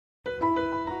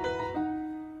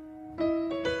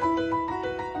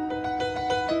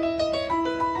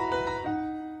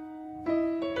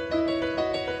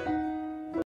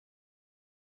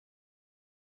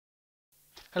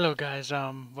Hello guys,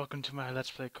 welcome to my Let's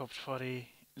Play Corpse Party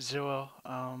Zero.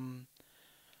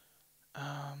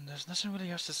 There's nothing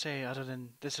really else to say other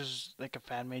than this is like a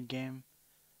fan-made game.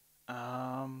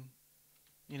 Um,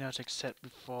 it's like set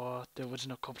before the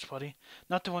original Corpse Party.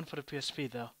 Not the one for the PSP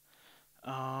though.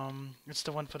 It's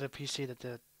the one for the PC that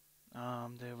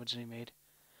they originally made.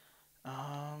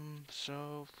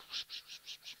 So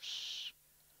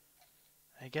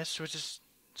I guess we'll just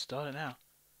start it now.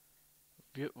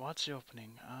 What's the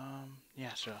opening?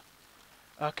 Yeah, sure.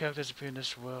 Our characters appear in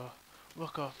this world.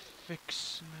 Look off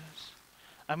fixness.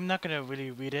 I'm not gonna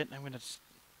really read it. I'm gonna,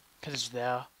 cause it's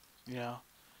there, you know.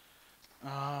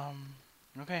 Um,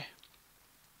 okay.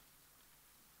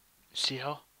 See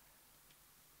how?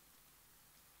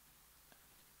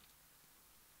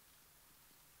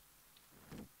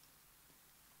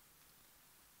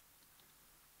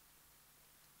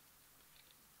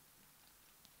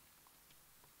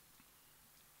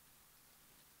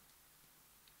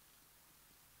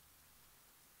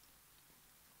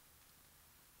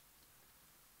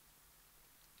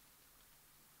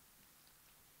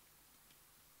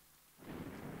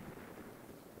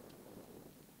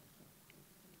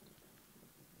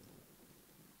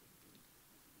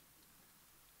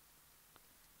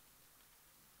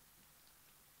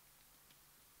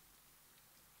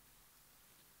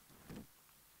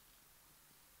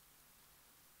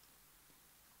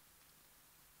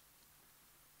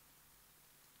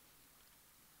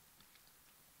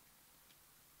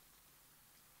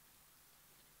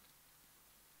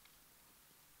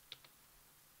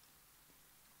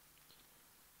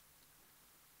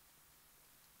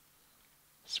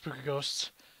 Spooky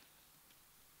ghosts.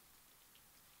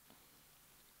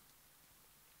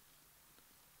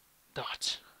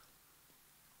 Dots.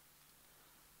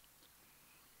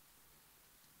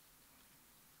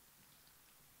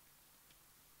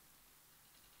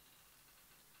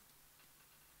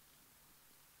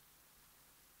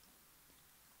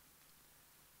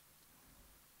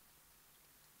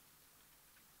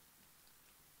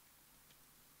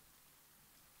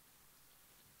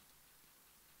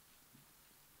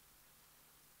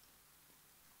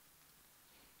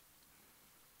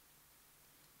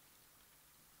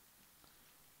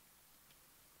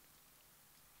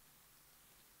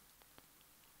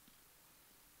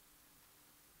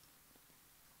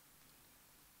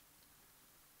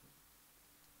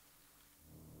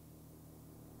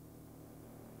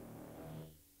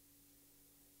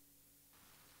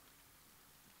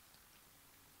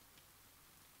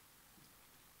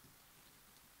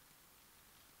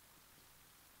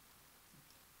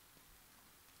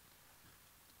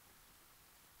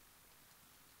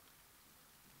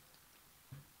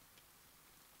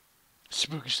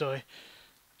 Spooky story.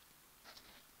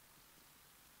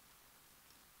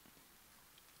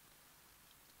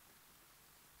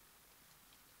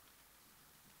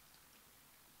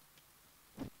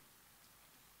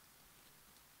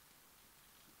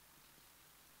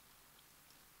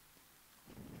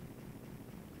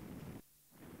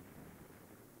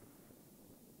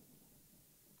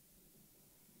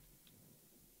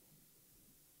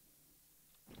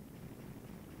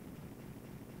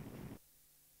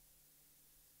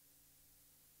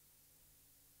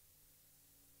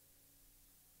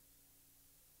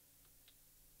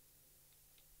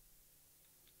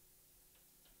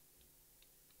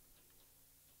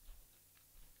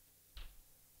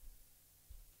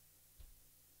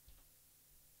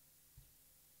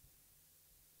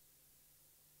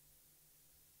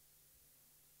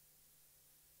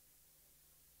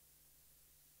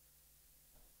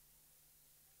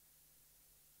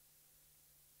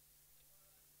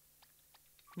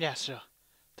 Yeah, sure.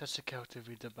 Touch the character,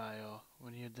 read the bio.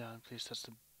 When you're done, please touch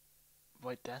the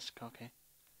white desk. Okay.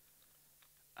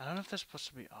 I don't know if that's supposed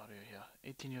to be audio here.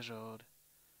 18 years old.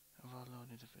 Overall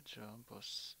individual, both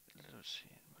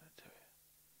literacy and military.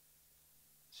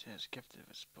 She has gifted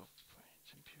with both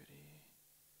brains and beauty.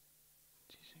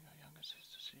 Teasing her younger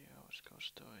sister CEO with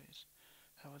ghost stories.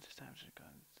 However, this time she's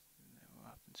gone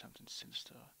up in something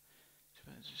sinister. She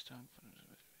finds she's strong for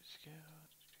scared.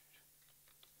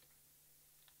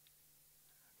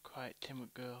 Quiet,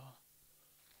 timid girl.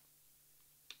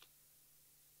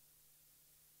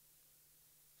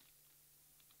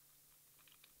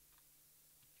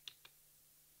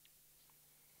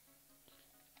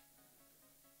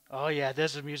 Oh yeah,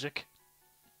 there's the music.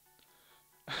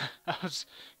 I was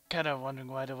kind of wondering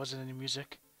why there wasn't any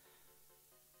music.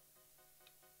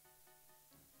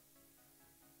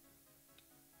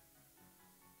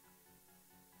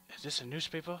 Is this a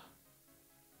newspaper?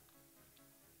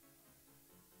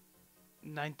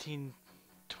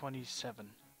 1927.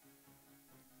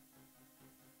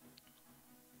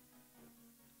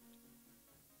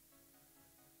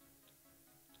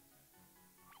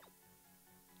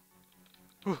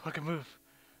 Ooh, I can move.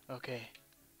 Okay.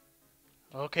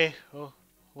 Okay. Oh.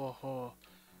 Whoa, whoa.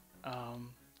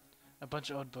 Um, a bunch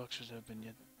of old books was open.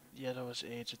 Yellow was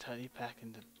age, a tiny pack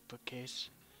in the bookcase.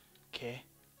 Okay.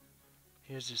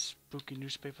 Here's this spooky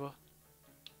newspaper.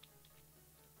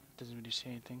 Doesn't really say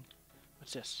anything.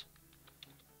 What's this?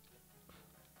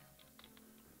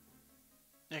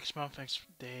 Next month, next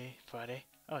day, Friday.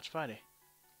 Oh, it's Friday.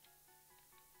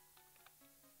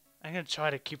 I'm gonna try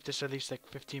to keep this at least like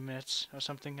 15 minutes or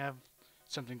something. I have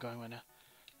something going right now.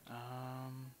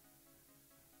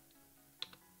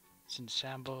 It's in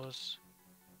shambles.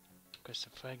 Quest a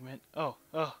fragment. Oh,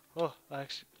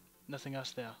 actually, nothing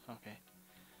else there. Okay.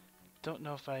 Don't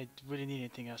know if I really need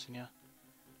anything else in here.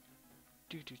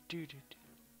 Do.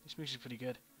 This music's pretty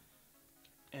good.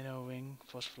 Inner wing,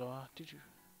 first floor.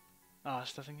 Oh,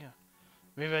 there's nothing here.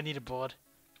 Maybe I need a board.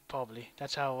 Probably.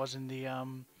 That's how it was in the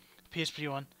PSP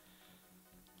one.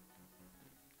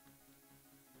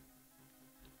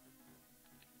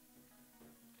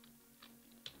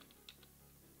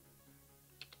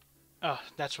 Oh,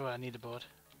 that's where I need a board.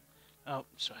 Oh,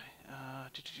 sorry.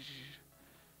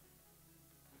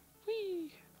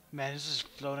 Whee! Man, this is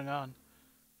floating on.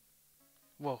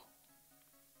 Whoa.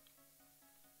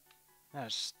 That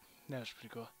was pretty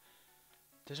cool.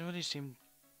 Doesn't really seem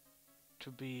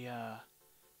to be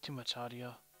too much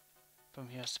audio from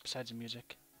here besides the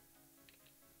music.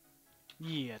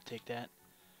 Yeah, take that.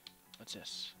 What's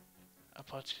this?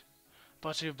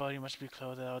 Parts of your body must be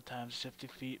clothed at all times. Except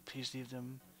your feet, please leave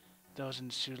those in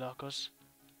the shoe lockers.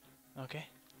 Okay.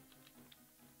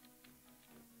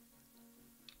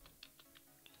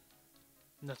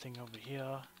 Nothing over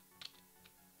here.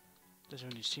 Doesn't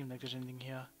really seem like there's anything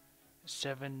here.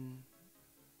 7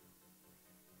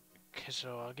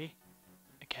 Kisaragi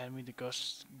Academy, the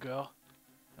Ghost Girl.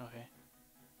 Okay.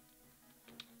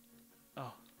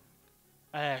 Oh.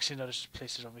 I actually noticed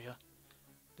places over here.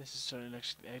 This is sort of like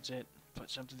the exit, but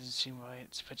something doesn't seem right.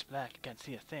 It's pitch black. I can't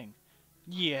see a thing.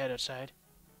 Yeah, head outside.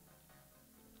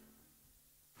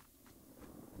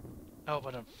 I hope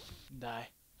I don't die.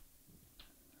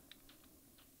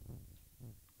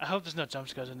 I hope there's no jump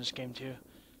scares in this game too.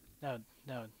 That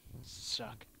would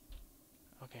suck.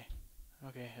 Okay.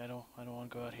 Okay, I don't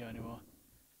want to go out here anymore.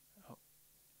 Oh.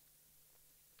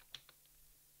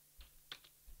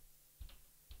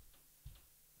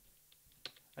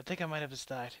 I think I might have just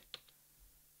died.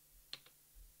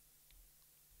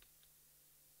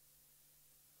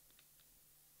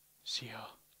 See how.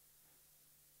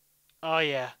 Oh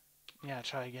yeah. Yeah,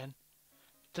 try again.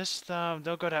 Just don't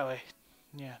go that way.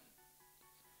 Yeah.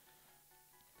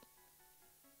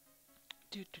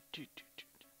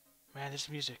 Man, this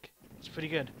music. It's pretty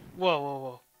good.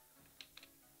 Whoa.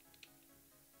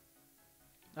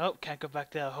 Oh, can't go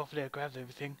back there. Hopefully I grabbed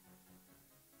everything.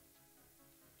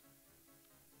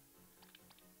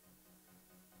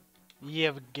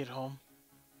 Yeah, we can get home.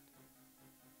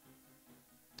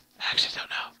 I actually don't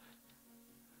know.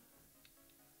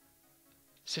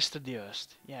 Sister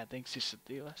Dearest. Yeah, I think Sister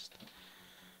Dearest.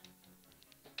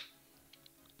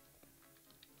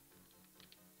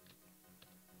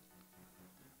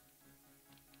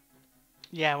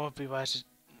 Yeah, it won't be wise.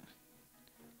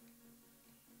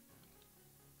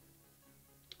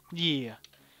 Yeah.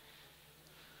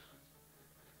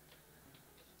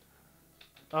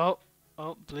 Oh,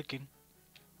 blinking.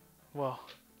 Whoa.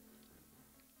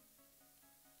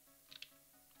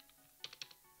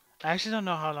 I actually don't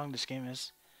know how long this game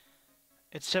is.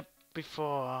 Except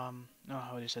before, oh, I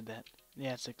already said that.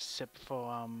 Yeah, it's except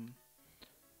for,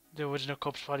 the original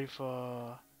Corpse Party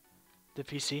for the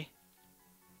PC.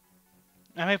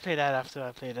 I may play that after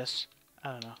I play this.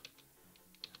 I don't know.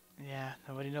 Yeah,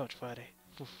 nobody knows it's Friday.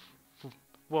 Oof, oof.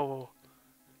 Whoa.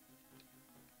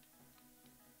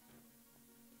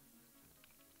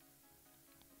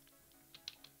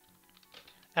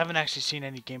 I haven't actually seen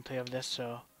any gameplay of this,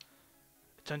 so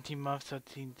 20 month,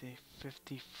 13th day,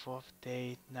 54th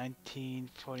day,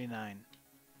 1949.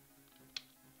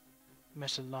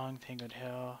 Miss a long Tangled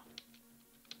Hill.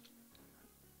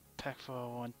 Pack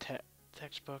for one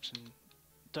textbooks, and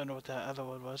don't know what that other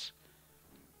one was.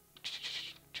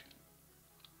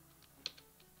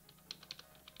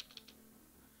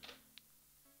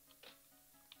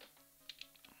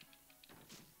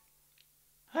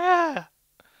 Ah!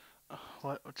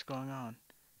 What's going on?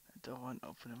 The one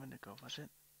open a minute ago, was it?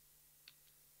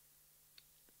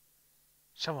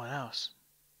 Someone else.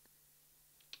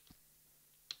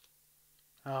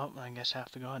 Oh, I guess I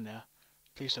have to go in there.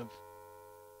 Please don't.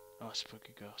 Oh,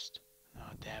 spooky ghost.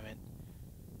 Oh, damn it.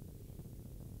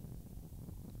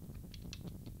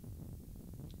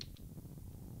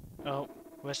 Oh,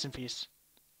 rest in peace.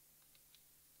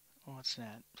 Oh, what's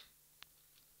that?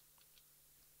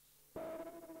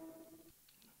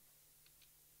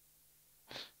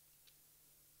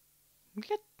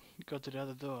 Get go to the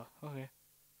other door. Okay.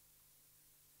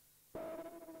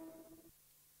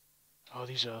 Oh,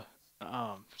 these are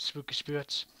spooky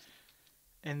spirits.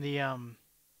 And the uh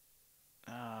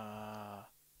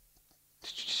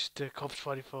the corpse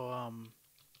party for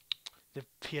the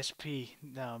PSP.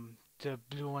 The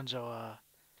blue ones are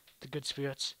the good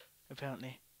spirits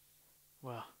apparently.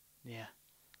 Well, yeah.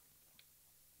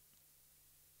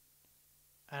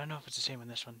 I don't know if it's the same in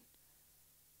this one.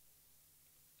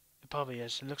 It probably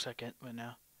is. It looks like it right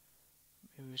now.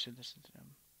 Maybe we should listen to them.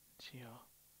 See how.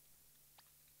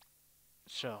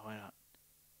 Sure, why not?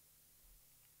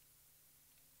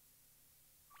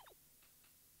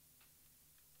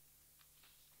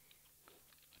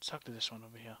 Let's talk to this one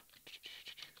over here.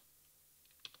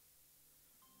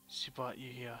 She brought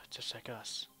you here just like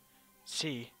us.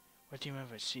 See? What do you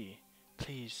remember? See?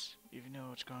 Please, if you know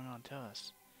what's going on, tell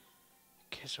us.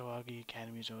 Kisawagi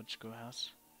Academy's old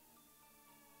schoolhouse.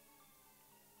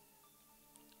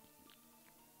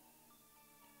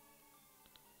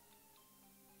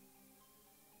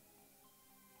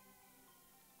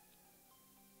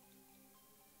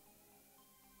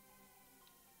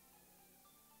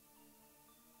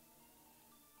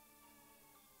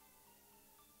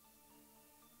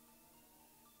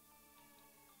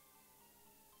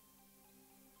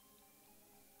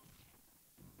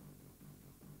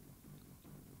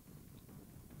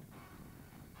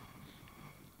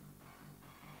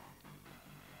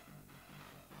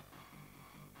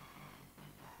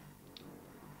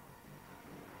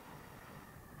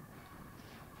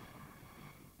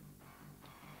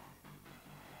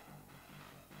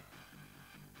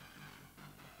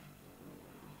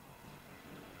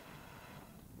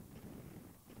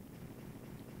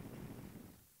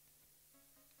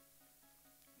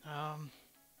 Um,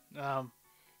 um,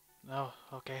 oh,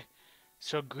 okay.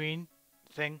 So green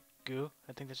thing, goo,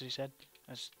 I think that's what he said.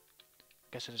 I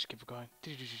guess I'll just keep it going.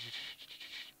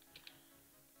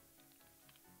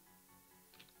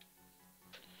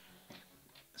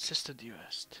 Sister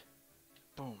Dearest.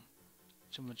 Boom.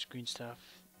 So much green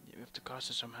stuff. Yeah, we have to cross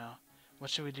it somehow.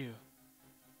 What should we do?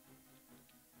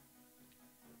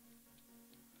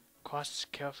 Cross as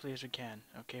carefully as we can.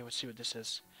 Okay, let's see what this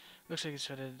is. Looks like it's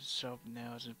headed so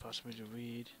now it's impossible to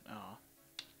read. Oh.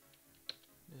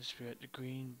 The spirit, the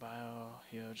green bio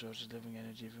hero George's living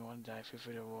energy. If you want to die, feel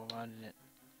free to roll around in it.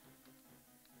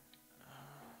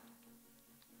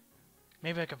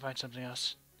 Maybe I can find something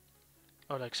else.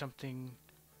 Or like something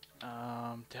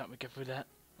to help me get through that.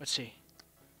 Let's see.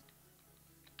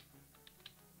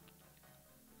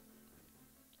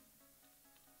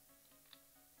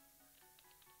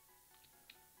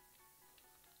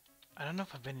 I don't know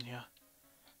if I've been in here.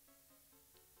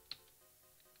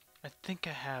 I think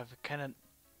I have. Kinda.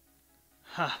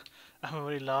 Huh. I'm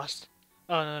already lost.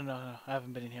 Oh, no. I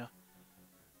haven't been in here.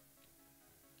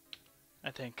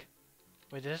 I think.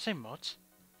 Wait, did I say mods?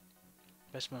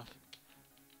 Best month.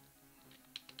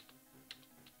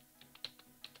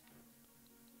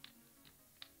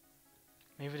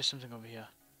 Maybe there's something over here.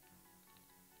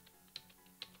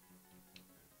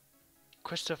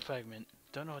 Crystal fragment.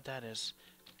 Don't know what that is.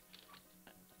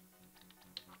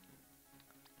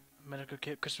 Medical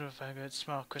kit, crystal fragment,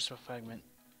 small crystal fragment.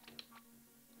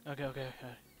 Okay.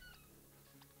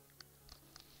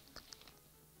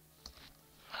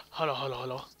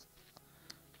 Hello.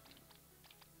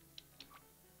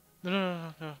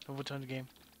 No, don't return the game.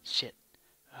 Shit.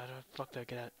 How the fuck did I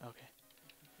get out?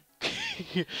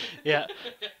 Okay. Yeah.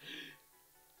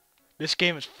 This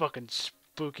game is fucking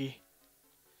spooky.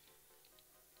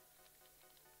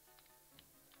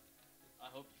 I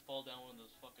hope you fall down one of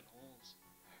those fucking holes.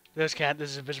 This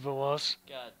is invisible walls.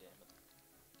 God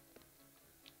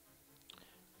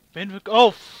damn it.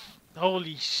 Oh!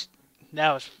 Holy sh...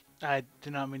 That was... I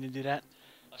did not mean to do that.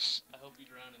 I hope you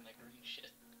drown in that green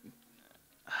shit.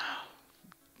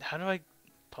 How do I...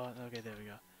 pause? Okay, there we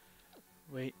go.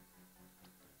 Wait.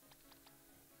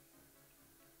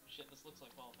 Shit, this looks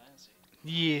like Final Fantasy.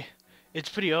 Yeah. It's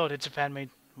pretty old. It's a fan-made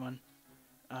one.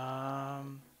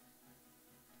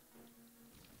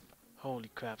 Holy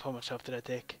crap. How much health did I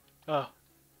take? Oh.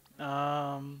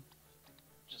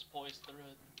 Just poise through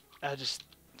it. I'll just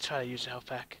try to use the health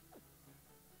pack.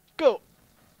 Go!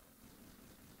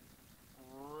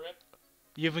 Rip.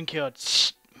 You've been killed.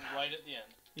 Shh. Right at the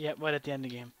end. Yep, right at the end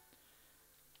of the game.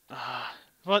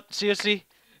 What? Seriously?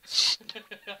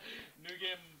 New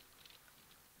game.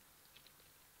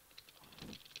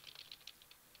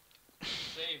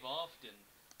 Save often.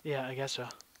 Yeah, I guess so.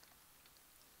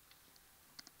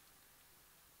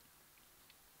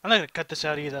 I'm not gonna cut this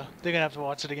out either. They're gonna have to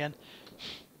watch it again.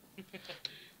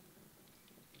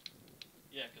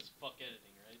 Yeah, because fuck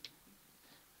editing, right?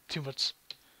 Too much.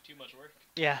 Too much work.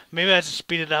 Yeah, maybe I just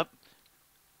speed it up.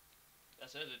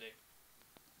 That's editing.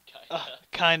 Uh,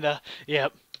 Kinda. kinda.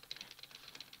 Yep.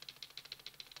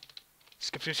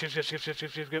 Skip, skip, skip, skip, skip, skip,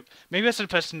 skip, skip, skip. Maybe I should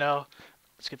press no.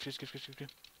 Skip, skip, skip, skip, skip, skip.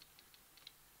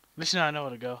 At least now I know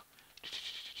where to go.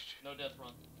 No death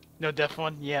run. No death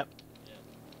one? Yep. Yeah.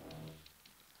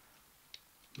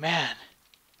 Man,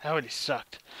 that really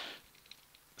sucked.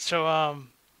 So,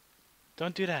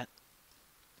 don't do that.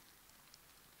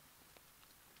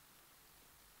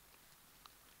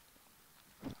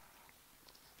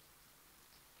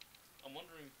 I'm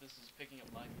wondering if this is picking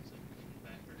up my music in the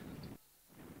background.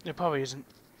 It probably isn't.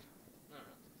 No, no.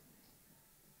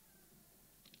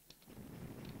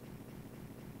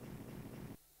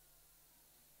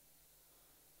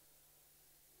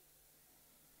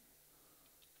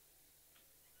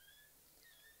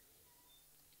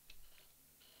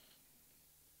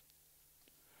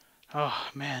 Oh,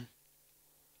 man.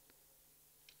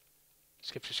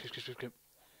 Skip, skip, skip, skip, skip, skip.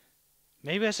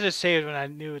 Maybe I should have saved when I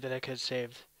knew that I could have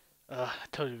saved. I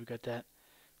totally regret that.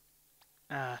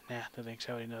 Nah, no thanks.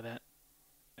 I already know that.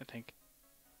 I think.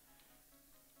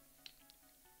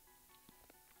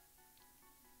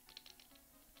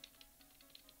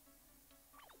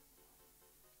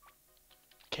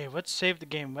 Okay, let's save the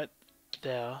game. What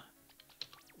the?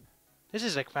 This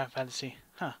is like Final Fantasy,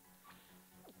 huh?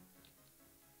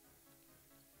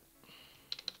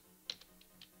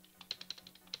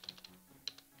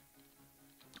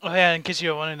 Oh yeah, in case you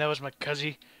were wondering, that was my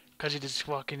cousin. Cousin just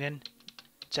walking in,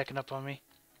 checking up on me.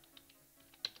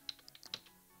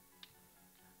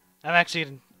 I'm actually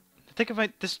gonna I think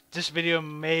if this video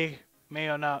may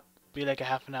or not be like a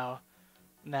half an hour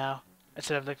now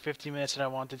instead of like 15 minutes that I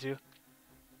wanted to.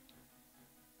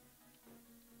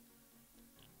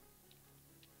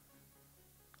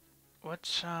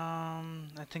 What's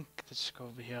I think let's go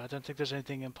over here. I don't think there's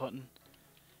anything important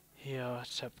here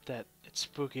except that it's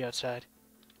spooky outside.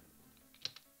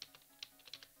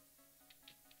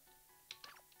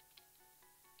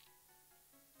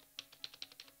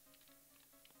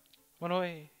 Run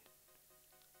away.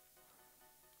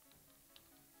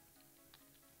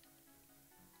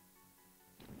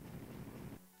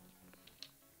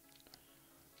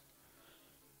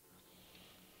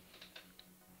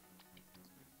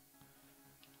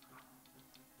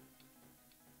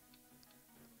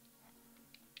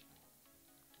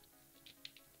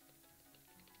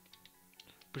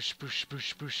 Boosh, boosh,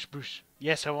 boosh, boosh, boosh.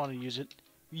 Yes, I want to use it.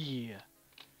 Yeah.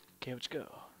 Okay, let's go.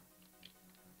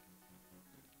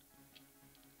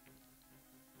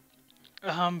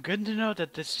 Good to know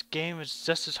that this game is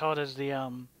just as hard as the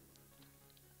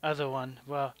other one.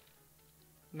 Well,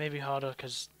 maybe harder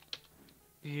because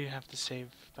you have to save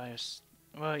by yourself.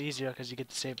 Well, easier because you get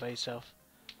to save by yourself,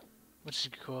 which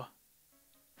is cool.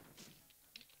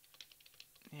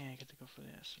 Yeah, I get to go for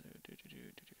this.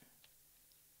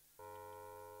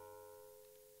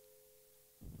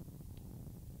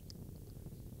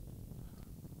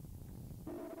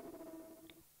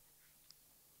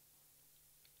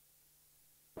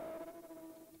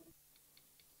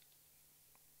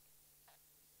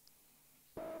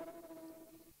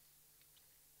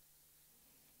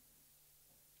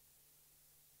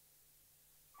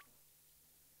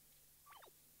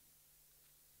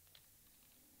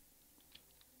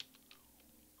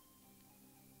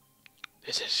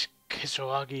 This is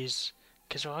Kisaragi's.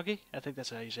 Kisaragi? I think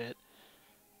that's how you say it.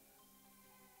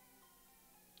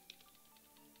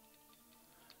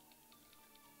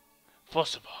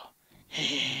 First of all,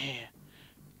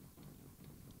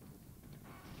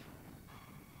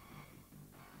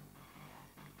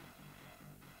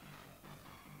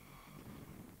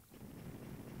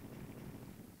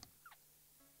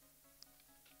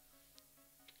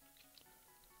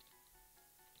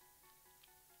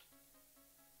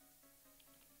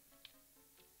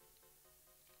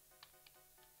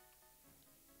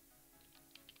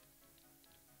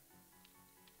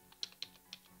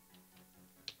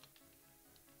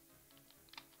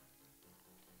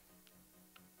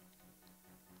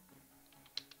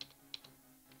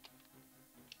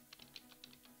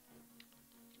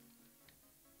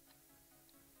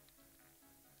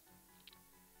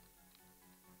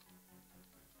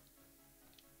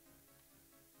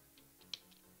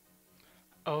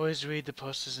 always read the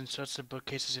posters and search the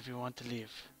bookcases if you want to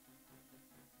leave.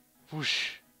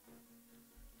 Whoosh.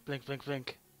 Blink, blink,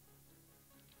 blink.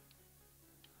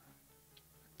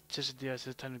 Just a deal, it's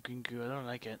a ton of green goo. I don't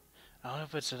like it. I don't know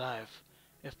if it's alive.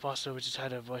 If possible, we just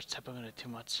had to avoid stepping on it too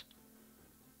much.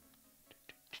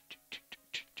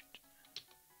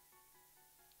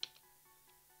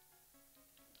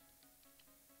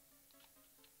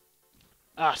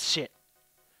 Ah, shit.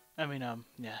 I mean,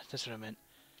 yeah, that's what I meant.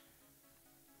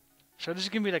 So this is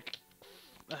gonna be like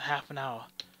a half an hour.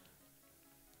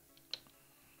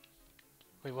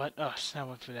 Wait, what? Oh, it's not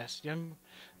one for this. Young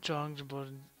drawings aboard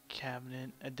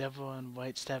cabinet, a devil in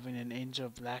white stabbing an angel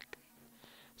in black.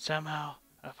 Somehow,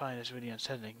 I find this really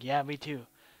unsettling. Yeah, me too.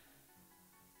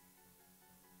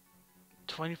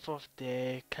 24th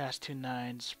day, class 2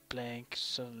 nines, blank,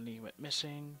 suddenly went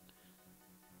missing.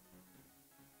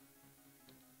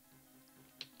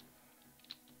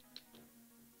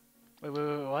 Wait,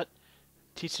 what?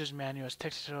 Teacher's manuals,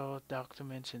 textual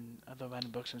documents, and other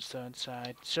random books and so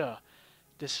inside. Sure,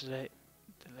 this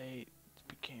delay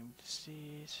became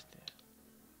deceased.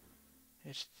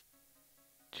 It's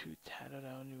too tattered,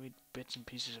 I only read bits and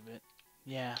pieces of it.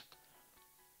 Yeah.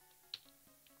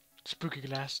 Spooky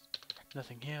glass,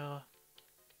 nothing here.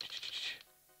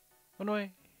 Run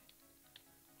away.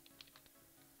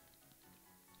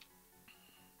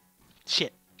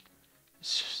 Shit.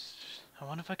 I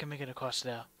wonder if I can make it across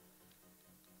there.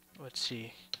 Let's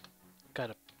see.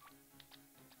 Gotta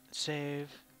save.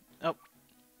 Oh.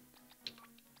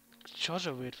 Controls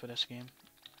are weird for this game.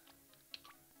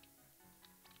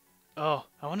 Oh,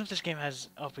 I wonder if this game has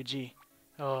RPG.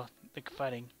 Oh, like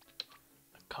fighting.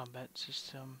 A combat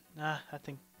system. Nah, I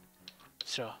think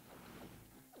so.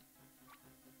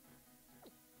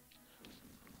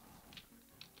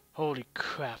 Holy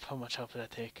crap, how much health did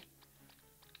that take?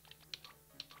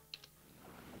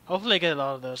 Hopefully I get a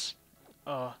lot of those.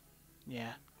 Oh,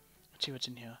 yeah. Let's see what's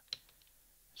in here.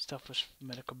 Stuff with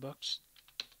medical books.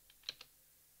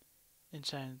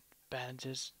 Inside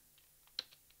bandages.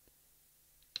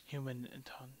 Human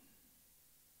inton.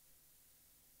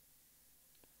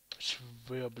 It's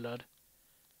real blood.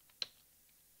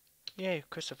 Yay,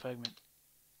 crystal fragment.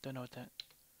 Don't know what that.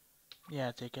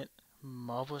 Yeah, take it.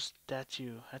 Marble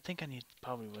statue. I think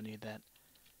probably will need that.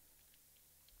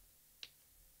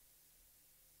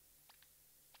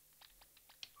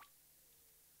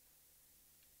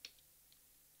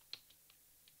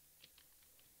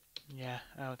 Yeah,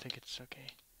 I don't think it's okay.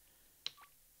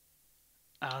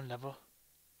 Iron level.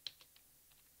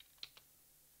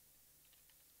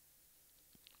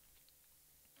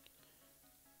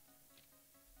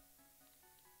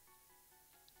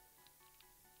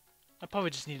 I probably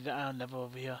just needed an iron level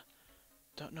over here.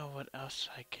 Don't know what else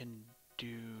I can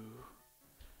do.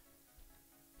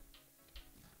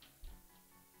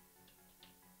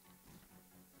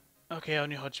 Okay,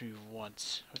 only hurts me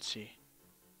once. Let's see.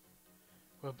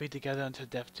 We'll be together until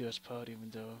death do us part,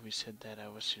 even though we said that I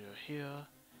was here. Are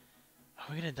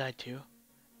we gonna die too?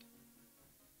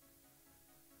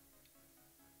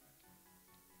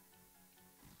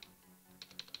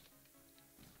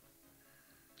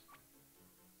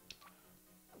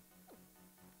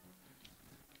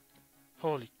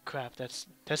 Holy crap, that's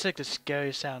like the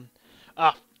scariest sound.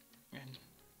 Ah! And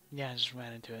yeah, I just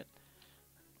ran into it.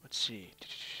 Let's see.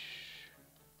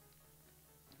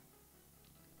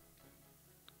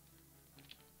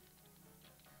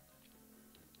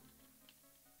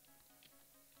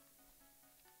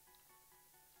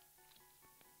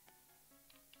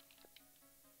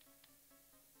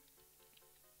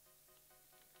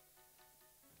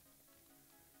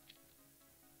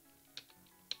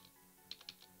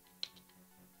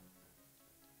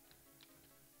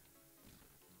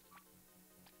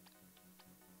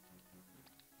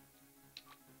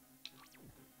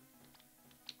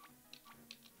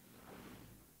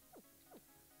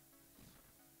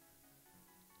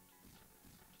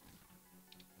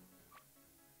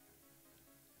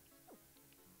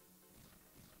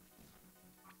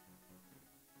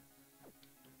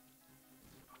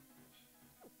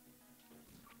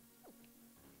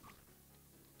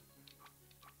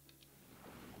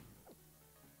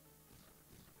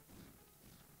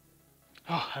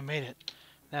 Oh, I made it.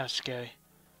 That was scary.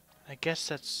 I guess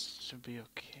that should be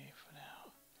okay for now.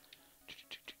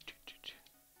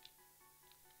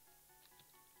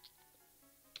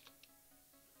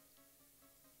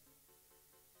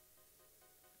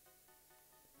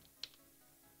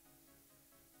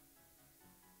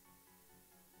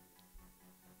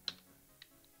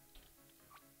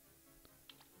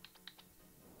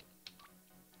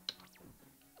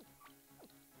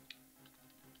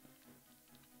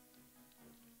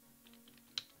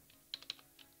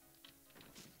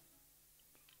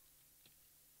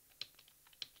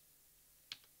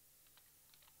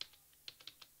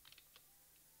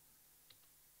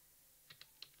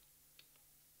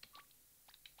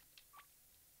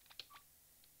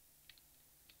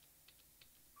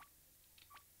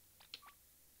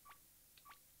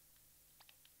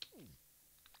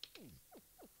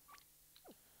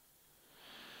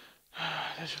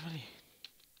 There's really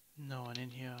no one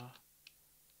in here.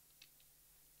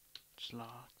 It's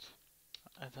locked.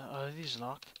 Are these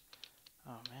locked?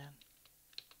 Oh man.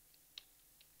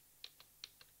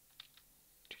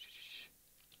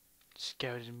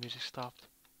 Scary, the music stopped.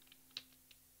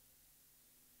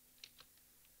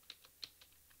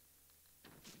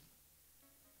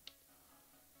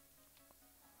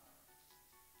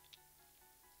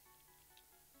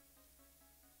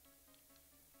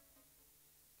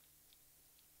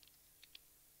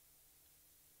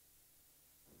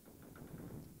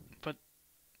 But,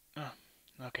 oh,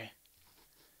 okay.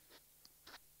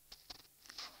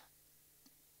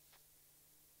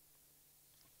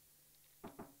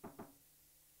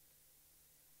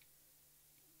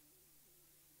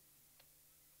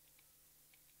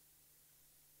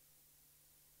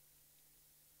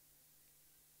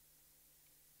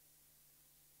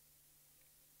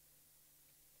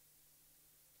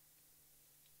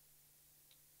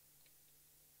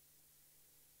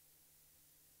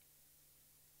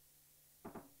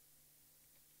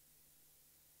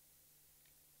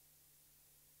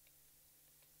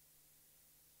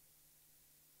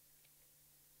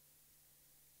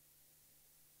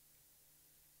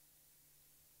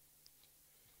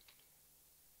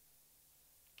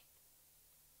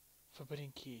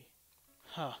 Forbidden key.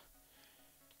 Huh.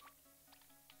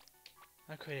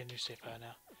 I'll create a new save file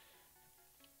now.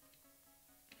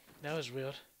 That was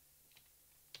weird.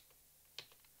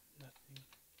 Nothing.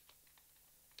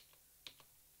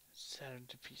 Shattered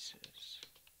to pieces.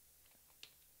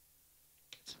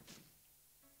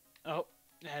 Oh,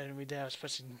 I didn't read that. I was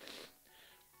pressing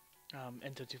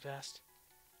enter too fast.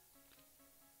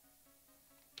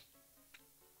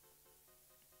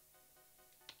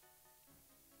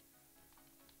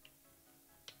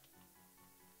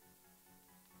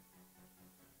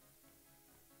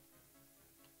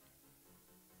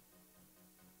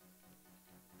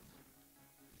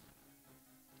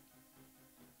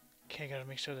 Okay, gotta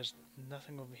make sure there's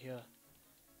nothing over here.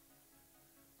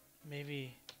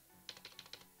 Maybe.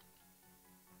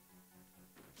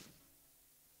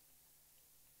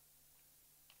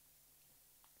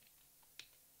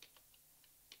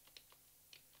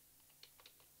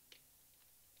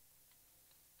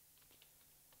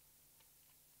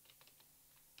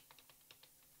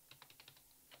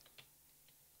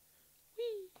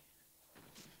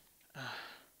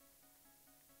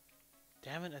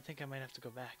 Damn it, I think I might have to go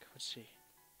back. Let's see.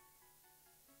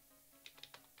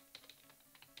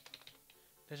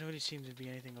 Doesn't really seem to be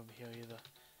anything over here either.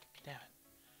 Damn it.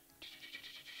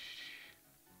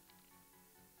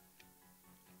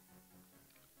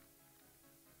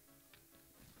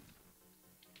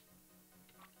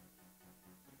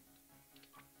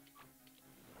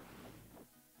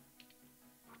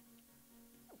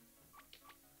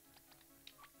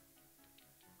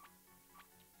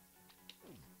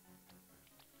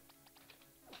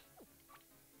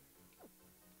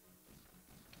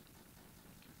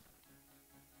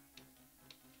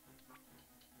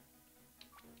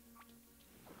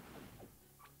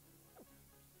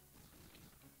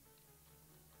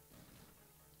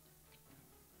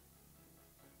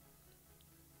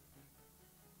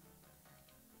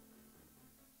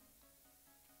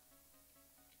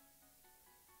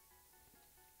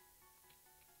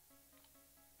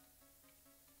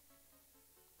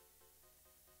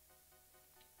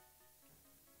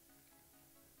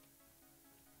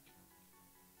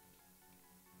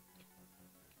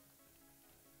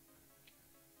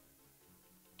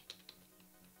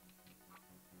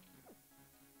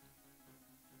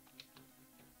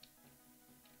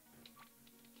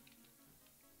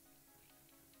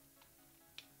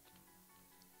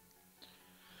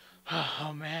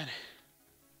 Oh man.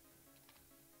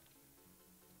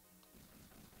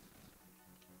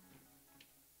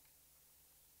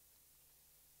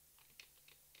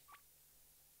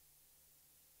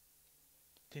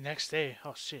 The next day.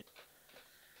 Oh shit.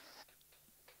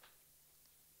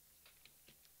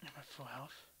 Am I full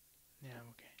health? Yeah, I'm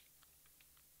okay.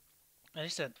 At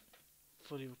least that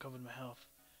fully recovered my health.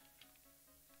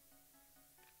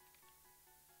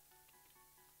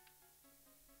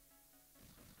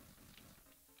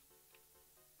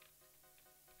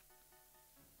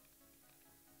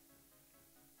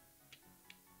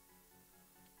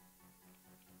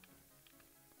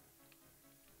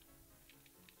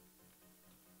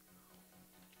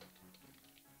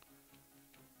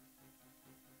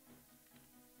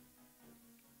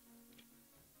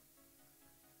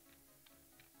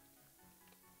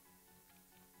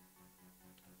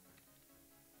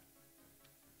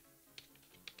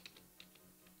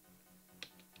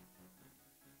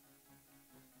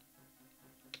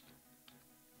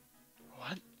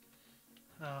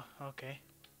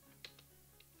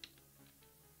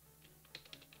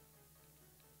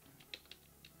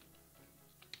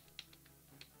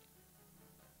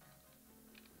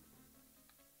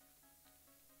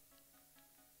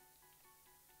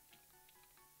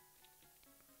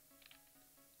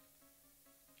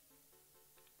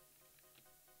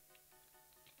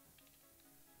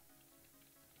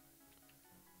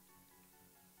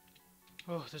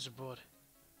 Oh, there's a board.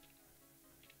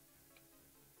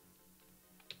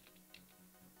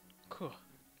 Cool.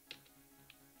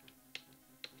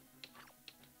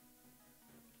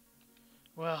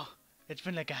 Well, it's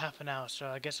been like a half an hour, so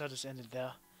I guess I'll just end it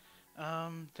there.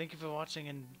 Thank you for watching,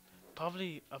 and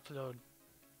probably upload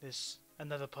this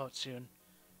another part soon.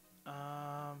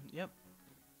 Yep.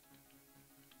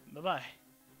 Bye bye.